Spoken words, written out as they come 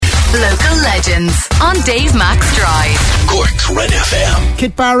Local legends on Dave Max Drive. Cork's Red FM.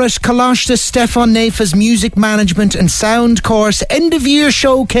 Kit Barrett, Coláiste, Stefan Naofa's music management and sound course, end of year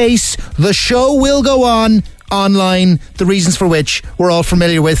showcase. The show will go on online, the reasons for which we're all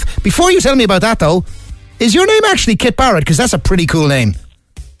familiar with. Before you tell me about that though, is your name actually Kit Barrett? Because that's a pretty cool name.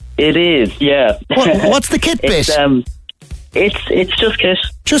 It is, yeah. What's the Kit bit? It's just Kit.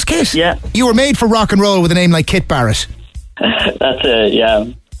 Just Kit? Yeah. You were made for rock and roll with a name like Kit Barrett. That's it, yeah.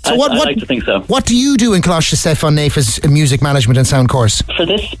 So I like to think so. What do you do in Coláiste, Stefan Naofa's music management and sound course? For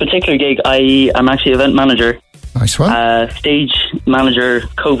this particular gig, I'm actually event manager. Nice one. Stage manager,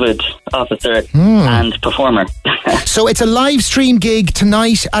 COVID officer, and performer. So it's a live stream gig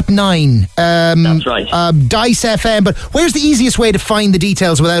tonight at 9. That's right. Dice FM, but where's the easiest way to find the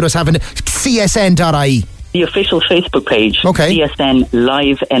details without us having csn.ie? The official Facebook page, okay. CSN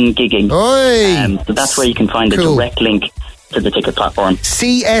Live and Gigging. So that's where you can find a direct link to the ticket platform.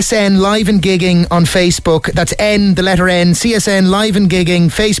 CSN Live and Gigging on Facebook. That's N, the letter N. CSN Live and Gigging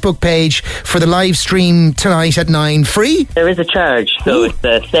Facebook page for the live stream tonight at 9. Free? There is a charge, so it's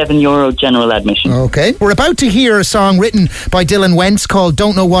 €7 general admission. Okay. We're about to hear a song written by Dylan Wentz called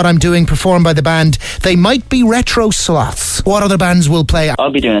Don't Know What I'm Doing, performed by the band They Might Be Retro Sloths. What other bands will play?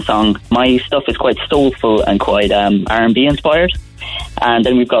 I'll be doing a song. My stuff is quite soulful and quite R&B inspired. And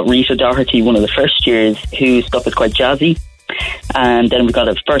then we've got Rita Doherty, one of the first years, whose stuff is quite jazzy. And then we've got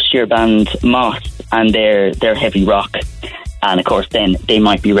a first year band, Moss, and they're heavy rock. And of course then They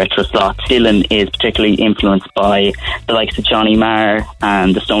Might Be Retro Sloths. Dylan is particularly influenced by the likes of Johnny Marr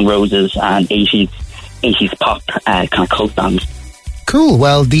and the Stone Roses and 80s pop kind of cult bands. Cool.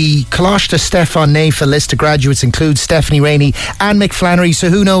 Well, the Coláiste Stefan Naofa list of graduates includes Stephanie Rainey and Mick Flannery, so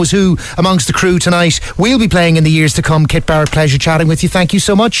who knows who amongst the crew tonight will be playing in the years to come. Kit Barrett, pleasure chatting with you. Thank you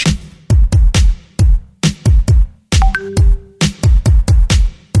so much.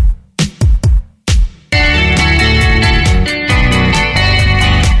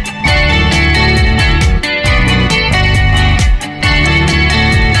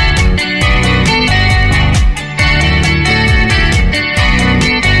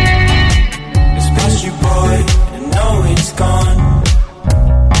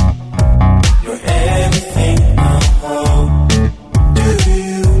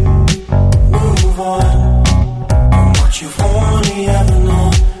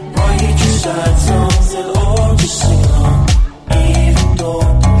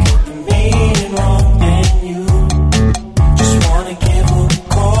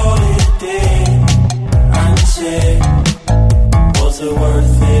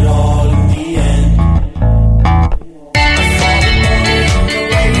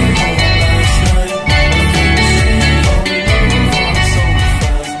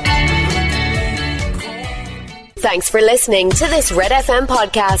 Thanks for listening to this Red FM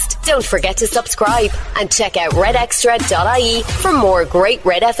podcast. Don't forget to subscribe and check out redextra.ie for more great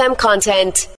Red FM content.